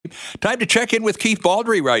Time to check in with Keith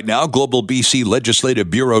Baldrey right now, Global BC Legislative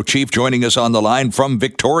Bureau Chief, joining us on the line from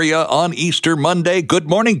Victoria on Easter Monday. Good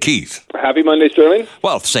morning, Keith. Happy Monday, Sterling.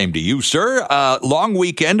 Well, same to you, sir. Long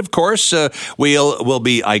weekend, of course. We'll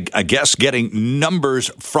be, I guess, getting numbers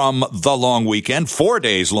from the long weekend. 4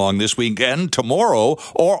 days long this weekend, tomorrow.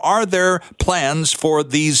 Or are there plans for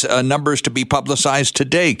these numbers to be publicized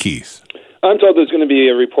today, Keith? I'm told there's going to be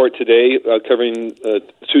a report today covering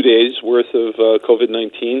 2 days worth of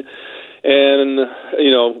COVID-19. And,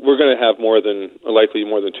 we're going to have likely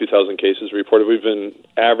more than 2,000 cases reported. We've been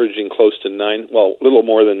averaging close to a little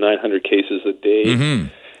more than 900 cases a day. Mm-hmm.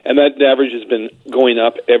 And that average has been going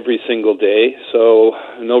up every single day. So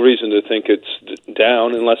no reason to think it's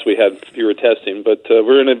down unless we have fewer testing. But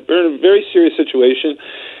we're in a very serious situation.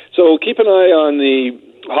 So keep an eye on the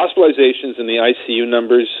hospitalizations and the ICU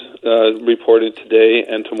numbers reported today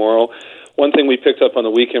and tomorrow. One thing we picked up on the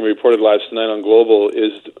weekend, reported last night on Global,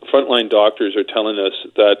 is frontline doctors are telling us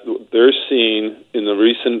that they're seeing in the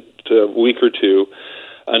recent week or two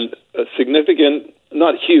a significant,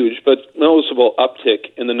 not huge, but noticeable uptick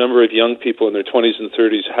in the number of young people in their 20s and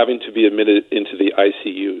 30s having to be admitted into the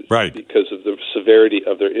ICUs because of the severity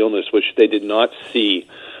of their illness, which they did not see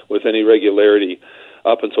with any regularity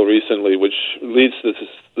up until recently, which leads to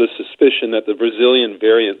the suspicion that the Brazilian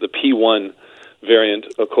variant, the P1 variant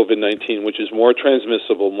of COVID-19, which is more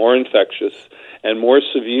transmissible, more infectious, and more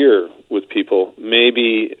severe with people,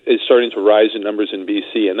 is starting to rise in numbers in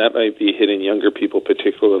BC, and that might be hitting younger people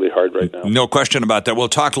particularly hard right now. No question about that. We'll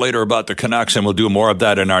talk later about the Canucks, and we'll do more of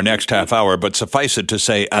that in our next half hour, but suffice it to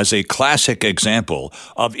say, as a classic example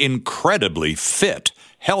of incredibly fit,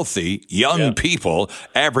 healthy, young people,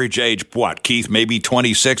 average age, Keith, maybe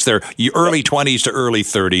 26, they're early 20s to early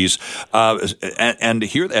 30s,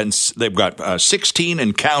 and they've got 16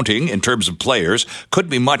 and counting in terms of players, could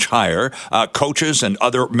be much higher, coaches and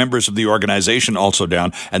other members of the organization also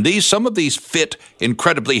down, and some of these fit,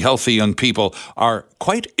 incredibly healthy young people are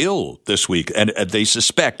quite ill this week, and they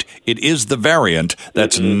suspect it is the variant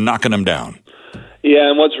that's knocking them down. Yeah,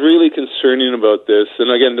 and what's really concerning about this,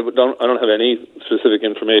 and again, I don't have any specific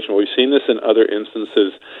information, but we've seen this in other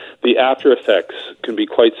instances, the after effects can be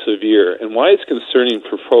quite severe. And why it's concerning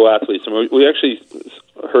for pro athletes, and we actually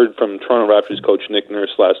heard from Toronto Raptors coach Nick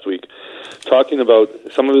Nurse last week, talking about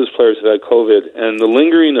some of his players have had COVID, and the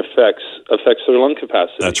lingering affects their lung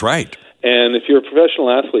capacity. That's right. And if you're a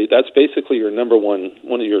professional athlete, that's basically one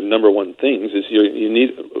of your number one things is you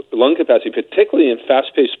need lung capacity, particularly in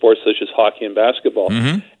fast-paced sports such as hockey and basketball.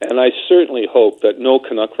 Mm-hmm. And I certainly hope that no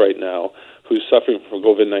Canuck right now who's suffering from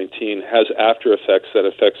COVID-19 has after effects that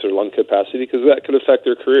affects their lung capacity, because that could affect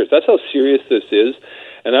their careers. That's how serious this is.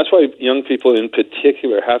 And that's why young people in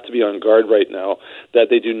particular have to be on guard right now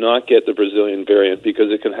that they do not get the Brazilian variant,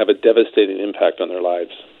 because it can have a devastating impact on their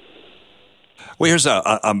lives. Well, here's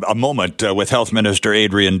a moment with Health Minister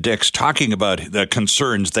Adrian Dix talking about the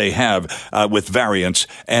concerns they have with variants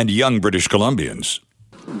and young British Columbians.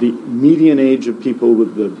 The median age of people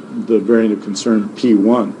with the variant of concern,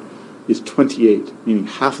 P1, is 28, meaning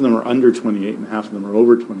half of them are under 28 and half of them are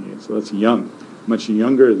over 28. So that's young, much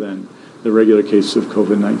younger than the regular case of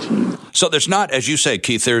COVID-19. So there's not, as you say,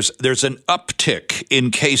 Keith, there's an uptick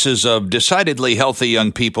in cases of decidedly healthy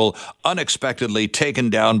young people unexpectedly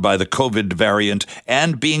taken down by the COVID variant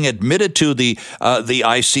and being admitted to the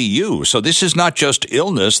ICU. So this is not just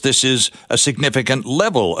illness, this is a significant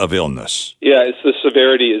level of illness. Yeah, the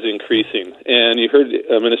severity is increasing. And you heard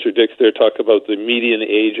Minister Dix there talk about the median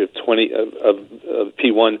age of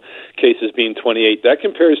P1 cases being 28. That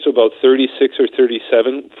compares to about 36 or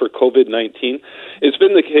 37 for COVID-19. It's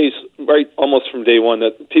been the case right almost from day one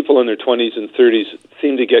that people in their 20s and 30s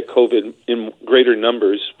seem to get COVID in greater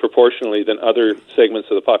numbers proportionally than other segments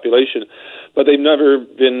of the population, but they've never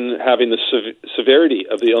been having the severity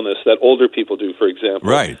of the illness that older people do, for example.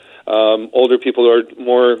 Right. Older people are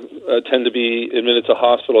more tend to be admitted to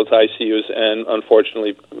hospitals, ICUs, and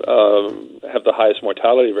unfortunately have the highest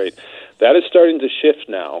mortality rate. That is starting to shift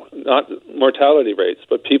now, not mortality rates,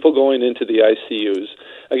 but people going into the ICUs.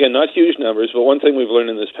 Again, not huge numbers, but one thing we've learned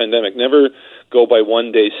in this pandemic, never go by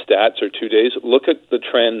 1 day stats or 2 days. Look at the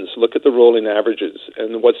trends, look at the rolling averages.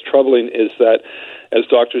 And what's troubling is that, as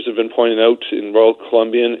doctors have been pointing out in Royal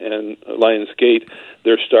Columbian and Lions Gate,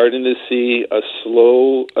 they're starting to see a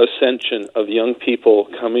slow ascension of young people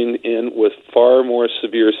coming in with far more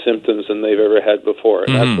severe symptoms than they've ever had before.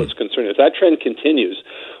 And that's what's concerning. If that trend continues,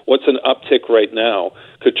 what's an uptick right now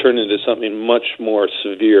could turn into something much more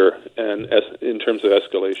severe and in terms of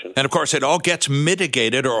escalation. And, of course, it all gets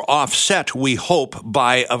mitigated or offset, we hope,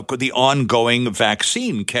 by the ongoing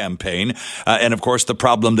vaccine campaign. And, of course, the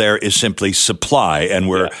problem there is simply supply. And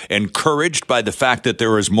we're encouraged by the fact that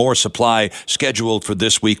there is more supply scheduled for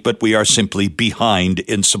this week, but we are simply behind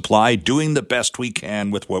in supply, doing the best we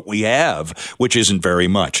can with what we have, which isn't very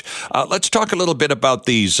much. Let's talk a little bit about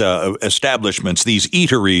these establishments, these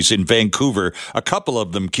eateries in Vancouver. A couple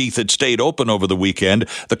of them, Keith, had stayed open over the weekend.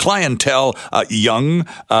 The clientele, young,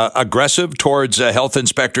 aggressive towards health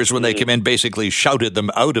inspectors when they came in, basically shouted them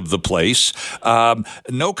out of the place.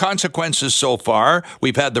 No consequences so far.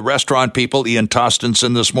 We've had the restaurant people, Ian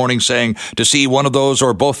Tostenson, this morning saying to see one of those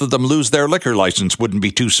or both of them lose their liquor license wouldn't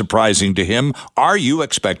be too surprising to him. Are you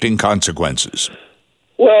expecting consequences?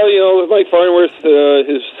 Well, Mike Farnworth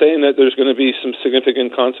is saying that there's going to be some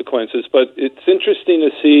significant consequences, but it's interesting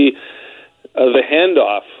to see the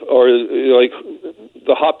handoff or like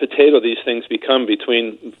the hot potato these things become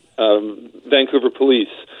between Vancouver Police,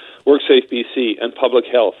 WorkSafe BC, and public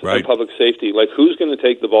health and public safety. Like, who's going to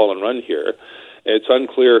take the ball and run here? It's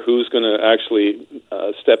unclear who's going to actually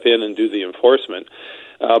step in and do the enforcement.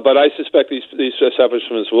 But I suspect these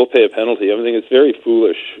establishments will pay a penalty. I think it's very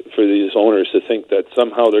foolish for these owners to think that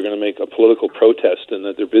somehow they're going to make a political protest and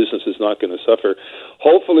that their business is not going to suffer.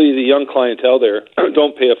 Hopefully the young clientele there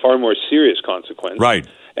don't pay a far more serious consequence. Right.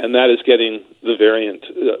 And that is getting the variant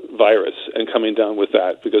virus and coming down with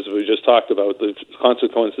that, because we just talked about the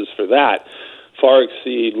consequences for that far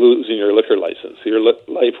exceed losing your liquor license. Your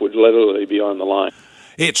life would literally be on the line.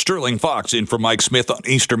 It's Sterling Fox in for Mike Smith on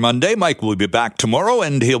Easter Monday. Mike will be back tomorrow,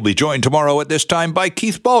 and he'll be joined tomorrow at this time by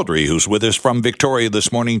Keith Baldrey, who's with us from Victoria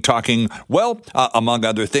this morning talking, among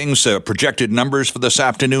other things, projected numbers for this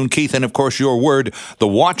afternoon, Keith. And, of course, your word, the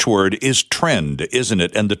watchword, is trend, isn't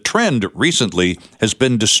it? And the trend recently has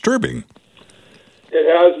been disturbing. It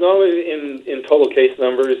has, not only in total case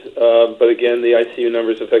numbers, but again, the ICU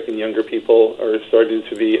numbers affecting younger people are starting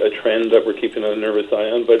to be a trend that we're keeping a nervous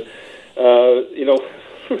eye on. But,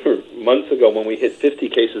 months ago when we hit 50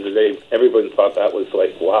 cases a day, everyone thought that was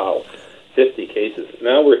like, wow, 50 cases.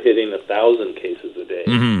 Now we're hitting 1,000 cases a day.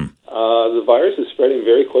 Mm-hmm. The virus is spreading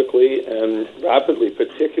very quickly and rapidly,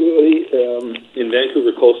 particularly in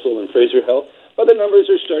Vancouver Coastal and Fraser Health. But the numbers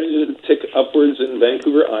are starting to tick upwards in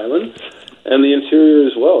Vancouver Island and the interior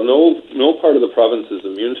as well. No part of the province is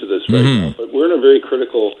immune to this right now, but we're in a very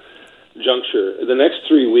critical juncture. The next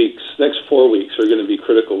 4 weeks are going to be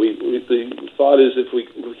critical. The thought is if we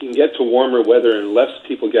can get to warmer weather and less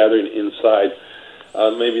people gathering inside,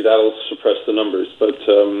 maybe that'll suppress the numbers. But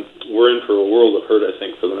we're in for a world of hurt, I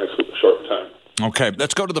think, for the next short time. Okay,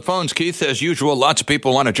 let's go to the phones, Keith. As usual, lots of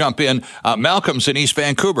people want to jump in. Malcolm's in East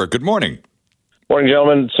Vancouver. Good morning. Morning,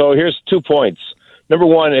 gentlemen. So here's 2 points. Number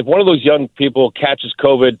one, if one of those young people catches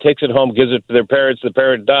COVID, takes it home, gives it to their parents, the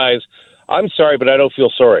parent dies, I'm sorry, but I don't feel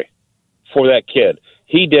sorry for that kid.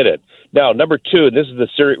 He did it. Now, number two, and this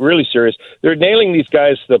is really serious, they're nailing these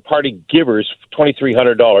guys, the party givers,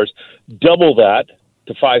 $2,300, double that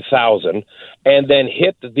to $5,000, and then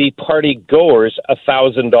hit the party goers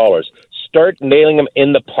 $1,000. Start nailing them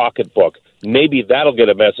in the pocketbook. Maybe that'll get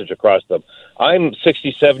a message across them. I'm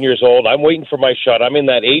 67 years old. I'm waiting for my shot. I'm in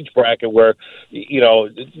that age bracket where,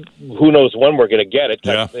 who knows when we're going to get it,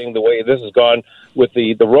 type of thing, the way this has gone with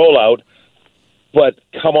the rollout. But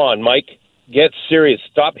come on, Mike, get serious.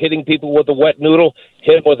 Stop hitting people with a wet noodle.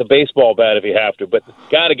 Hit them with a baseball bat if you have to. But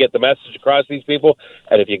got to get the message across these people.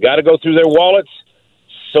 And if you got to go through their wallets,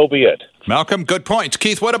 so be it. Malcolm, good points.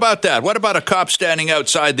 Keith, what about that? What about a cop standing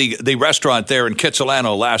outside the restaurant there in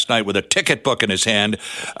Kitsilano last night with a ticket book in his hand,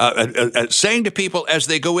 saying to people as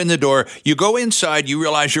they go in the door, you go inside, you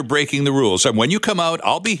realize you're breaking the rules. And when you come out,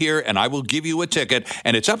 I'll be here and I will give you a ticket.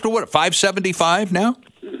 And it's up to what, $5.75 now?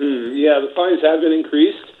 Mm-hmm. Yeah, the fines have been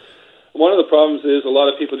increased. One of the problems is a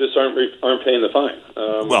lot of people just aren't paying the fine.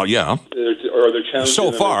 Well, yeah. Or they're challenging.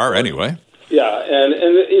 So far, anyway. Yeah, and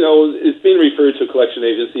it's being referred to collection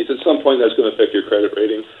agencies. At some point, that's going to affect your credit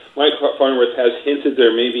rating. Mike Farnworth has hinted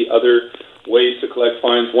there may be other ways to collect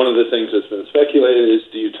fines. One of the things that's been speculated is,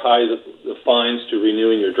 do you tie the fines to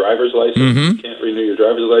renewing your driver's license? Mm-hmm. You can't renew your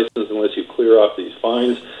driver's license unless you clear off these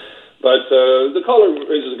fines. But the caller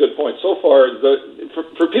raises a good point. So far,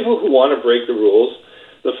 for people who want to break the rules,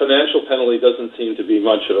 the financial penalty doesn't seem to be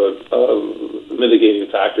much of a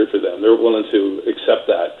mitigating factor for them. They're willing to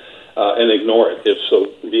accept that. And ignore it, if so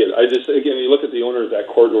be it. You look at the owner of that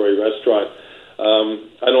corduroy restaurant.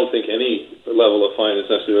 I don't think any level of fine is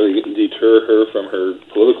necessarily going to deter her from her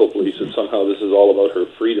political beliefs, and somehow this is all about her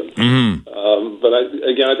freedom. But I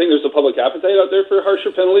think there's a public appetite out there for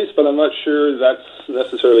harsher penalties, but I'm not sure that's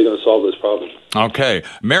necessarily going to solve this problem. Okay.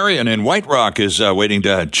 Marion in White Rock is waiting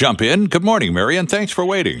to jump in. Good morning, Marion. Thanks for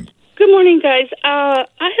waiting. Good morning, guys. I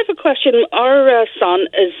have a question. Our son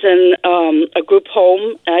is in a group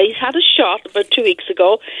home. He's had a shot about 2 weeks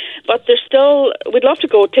ago, but we'd love to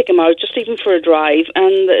go take him out, just even for a drive,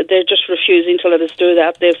 and they're just refusing to let us do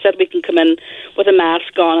that. They've said we can come in with a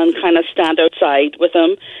mask on and kind of stand outside with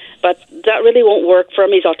him, but that really won't work for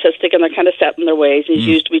him. He's autistic, and they're kind of set in their ways. He's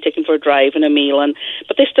used to be taken for a drive and a meal,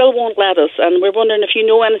 but they still won't let us, and we're wondering if you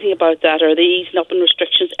know anything about that. Are they easing up on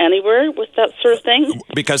restrictions anywhere with that sort of thing?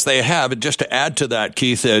 Because they have, just to add to that,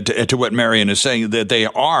 Keith, to what Marion is saying, that they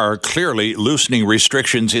are clearly loosening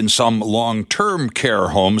restrictions in some long-term care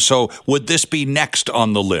homes. So would this be next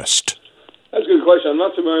on the list? That's a good question. I'm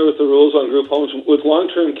not familiar with the rules on group homes. With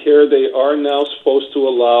long-term care, they are now supposed to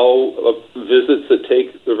allow visits that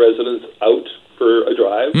take the residents out for a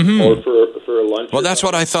drive or for a lunch. Well, that's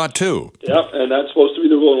what I thought, too. Yeah, and that's supposed to be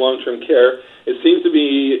the rule in long-term care. It seems to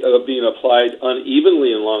be being applied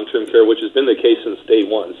unevenly in long-term care, which has been the case since day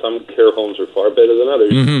one. Some care homes are far better than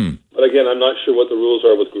others. But again, I'm not sure what the rules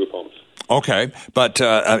are with group homes. Okay, but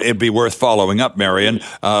it'd be worth following up, Marion,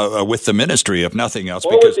 with the ministry, if nothing else.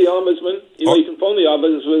 Or with the ombudsman. You can phone the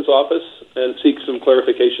ombudsman's office and seek some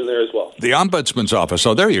clarification there as well. The ombudsman's office.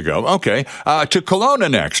 Oh, there you go. Okay. To Kelowna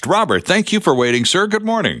next. Robert, thank you for waiting, sir. Good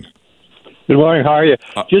morning. Good morning. How are you?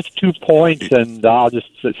 Just 2 points, and I'll just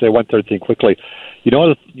say one third thing quickly.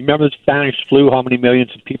 You remember the Spanish flu, how many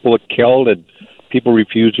millions of people it killed, and people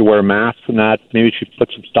refused to wear masks and that? Maybe we should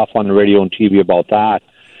put some stuff on the radio and TV about that.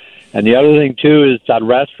 And the other thing, too, is that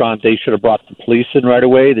restaurant, they should have brought the police in right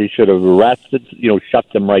away. They should have arrested, shut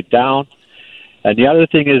them right down. And the other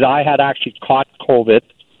thing is I had actually caught COVID.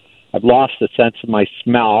 I've lost the sense of my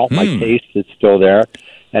smell. My taste is still there.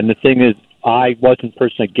 And the thing is, I wasn't a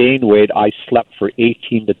person that gained weight. I slept for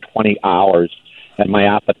 18 to 20 hours, and my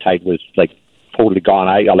appetite was, totally gone.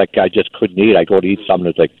 I just couldn't eat. I go to eat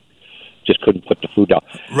something, it's just couldn't put the food down.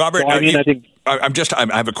 Robert, so, I think... I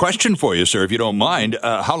have a question for you, sir, if you don't mind.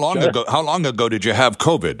 How long ago did you have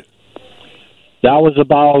COVID? That was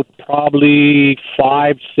about probably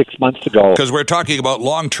 5-6 months ago. Because we're talking about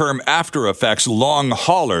long-term after effects. Long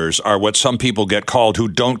haulers are what some people get called who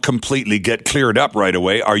don't completely get cleared up right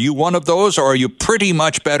away. Are you one of those, or are you pretty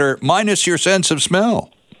much better, minus your sense of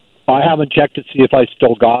smell? I haven't checked to see if I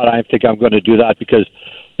still got it. I think I'm going to do that because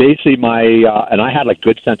basically and I had a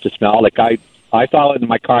good sense of smell. I thought in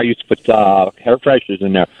my car I used to put hair fresheners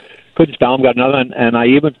in there. Couldn't smell them. Got another one, and I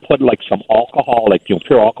even put some alcohol,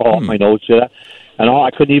 pure alcohol in my nose to that. And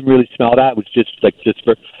I couldn't even really smell that. It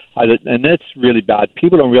was and that's really bad.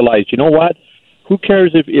 People don't realize. You know what? Who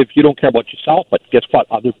cares if you don't care about yourself? But guess what?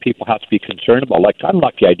 Other people have to be concerned about. I'm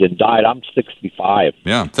lucky I didn't die. I'm 65.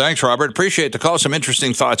 Yeah. Thanks, Robert. Appreciate the call. Some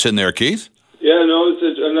interesting thoughts in there, Keith. Yeah. No.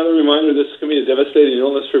 It's another reminder. This can be a devastating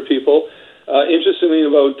illness for people. Interestingly,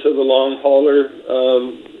 about the long hauler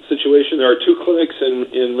situation, there are 2 clinics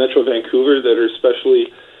in Metro Vancouver that are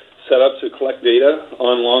specially set up to collect data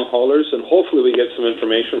on long haulers, and hopefully we get some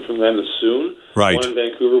information from them soon. Right. One in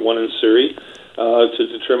Vancouver, one in Surrey, to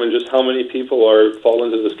determine just how many people fall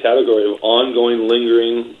into this category of ongoing,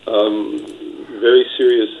 lingering, very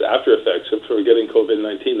serious after effects for getting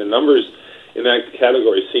COVID-19. The numbers in that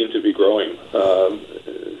category seem to be growing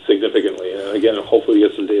significantly. And again, hopefully we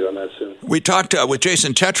get some data on that soon. We talked with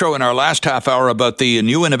Jason Tetro in our last half hour about the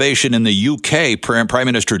new innovation in the UK. Prime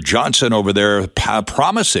Minister Johnson over there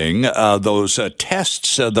promising those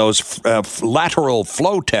tests, those lateral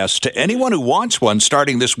flow tests to anyone who wants one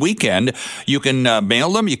starting this weekend. You can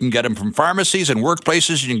mail them. You can get them from pharmacies and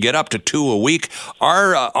workplaces. You can get up to 2 a week.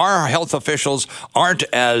 Our health officials aren't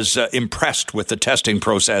as impressed with the testing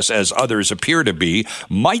process as others appear to be.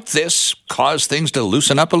 Might this cause things to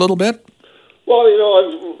loosen up a little bit? Well,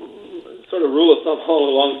 I've sort of rule of thumb all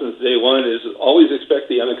along since day one is always expect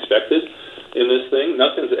the unexpected in this thing.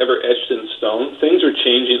 Nothing's ever etched in stone. Things are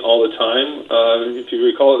changing all the time. If you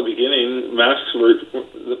recall at the beginning,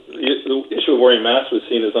 the issue of wearing masks was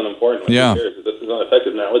seen as unimportant. Yeah. It's not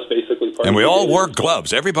effective now. It's basically part and of we all wore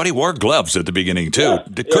gloves. Everybody wore gloves at the beginning, too.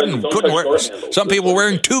 Yeah. Couldn't wear. Some people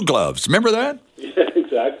wearing 2 gloves. Remember that? Yeah,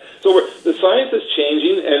 exactly. So the science is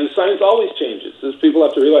changing, and science always changes. As people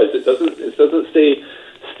have to realize, it doesn't stay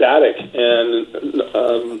static and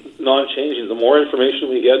non-changing. The more information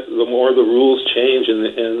we get, the more the rules change,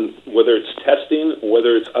 and whether it's testing,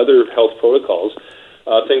 whether it's other health protocols,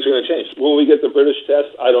 things are going to change. Will we get the British test?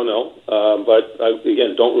 I don't know. But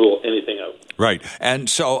again, don't rule anything out. Right. And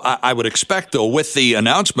so I would expect, though, with the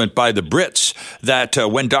announcement by the Brits that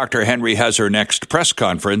when Dr. Henry has her next press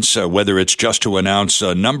conference, whether it's just to announce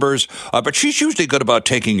numbers, but she's usually good about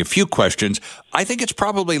taking a few questions, I think it's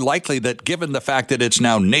probably likely that given the fact that it's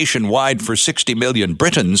now nationwide for 60 million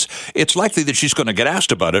Britons, it's likely that she's going to get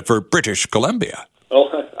asked about it for British Columbia. Oh,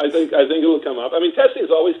 I think it will come up. I mean,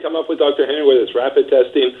 testing's always come up with Dr. Henry, whether it's rapid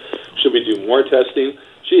testing, should we do more testing?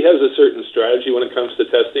 She has a certain strategy when it comes to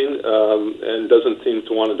testing and doesn't seem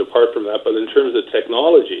to want to depart from that. But in terms of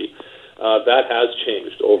technology, that has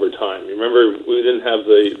changed over time. Remember, we didn't have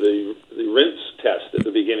the rinse test at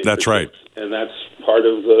the beginning. That's right. And that's part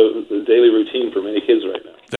of the daily routine for many kids